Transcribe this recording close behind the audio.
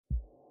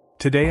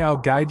Today I'll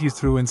guide you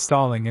through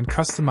installing and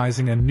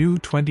customizing a new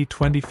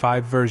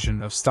 2025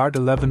 version of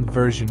Start11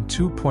 version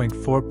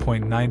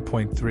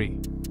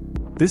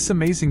 2.4.9.3. This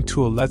amazing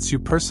tool lets you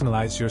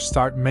personalize your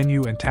Start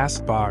menu and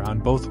taskbar on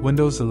both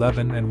Windows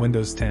 11 and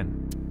Windows 10.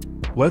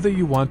 Whether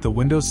you want the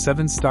Windows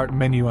 7 Start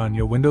menu on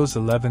your Windows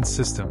 11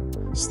 system,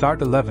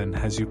 Start11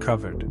 has you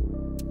covered.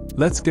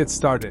 Let's get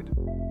started.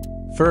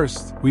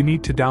 First, we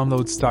need to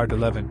download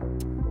Start11.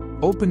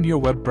 Open your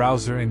web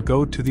browser and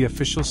go to the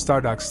official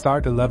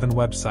Start11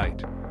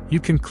 website. You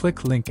can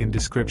click link in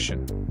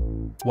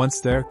description.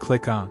 Once there,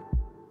 click on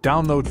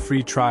Download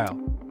Free Trial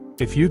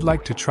if you'd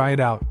like to try it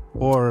out,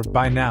 or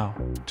buy now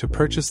to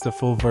purchase the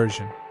full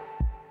version.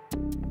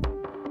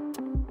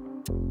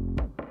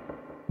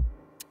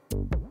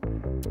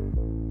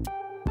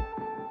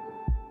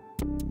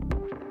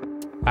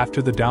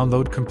 After the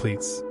download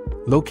completes,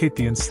 locate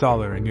the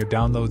installer in your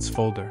Downloads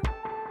folder.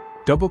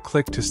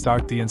 Double-click to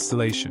start the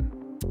installation.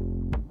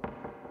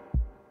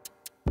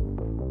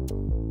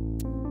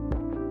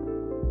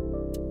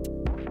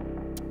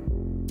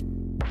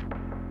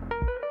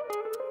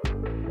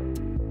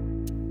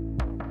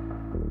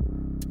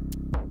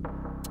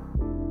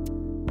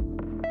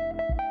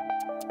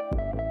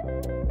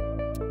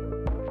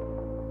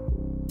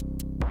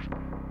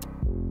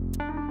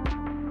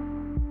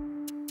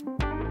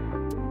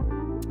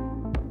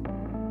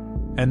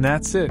 And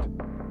that's it.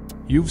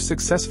 You've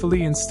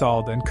successfully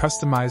installed and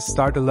customized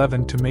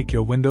Start11 to make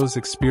your Windows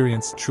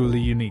experience truly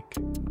unique.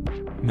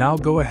 Now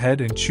go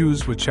ahead and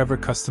choose whichever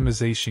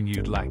customization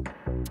you'd like.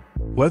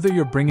 Whether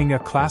you're bringing a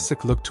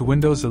classic look to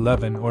Windows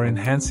 11 or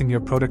enhancing your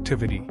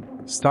productivity,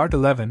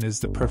 Start11 is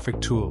the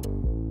perfect tool.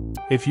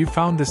 If you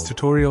found this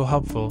tutorial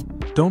helpful,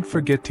 don't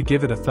forget to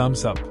give it a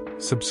thumbs up,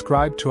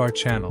 subscribe to our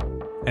channel,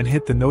 and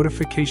hit the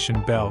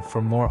notification bell for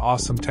more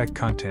awesome tech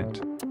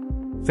content.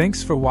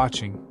 Thanks for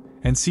watching,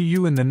 and see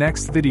you in the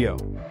next video.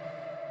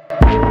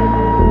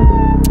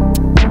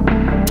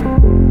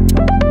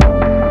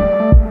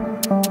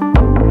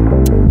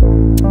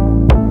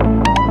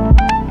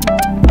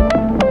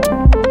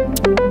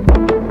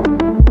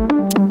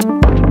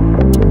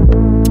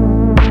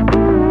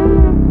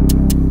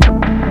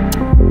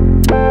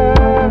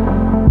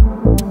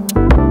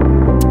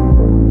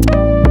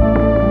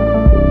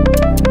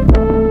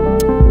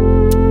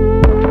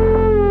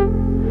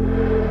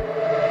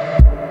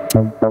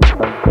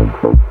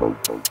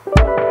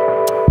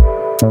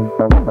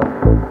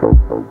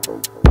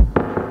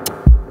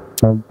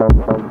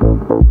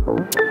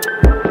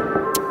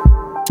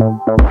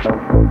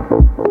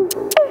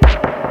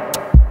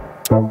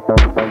 Thank you.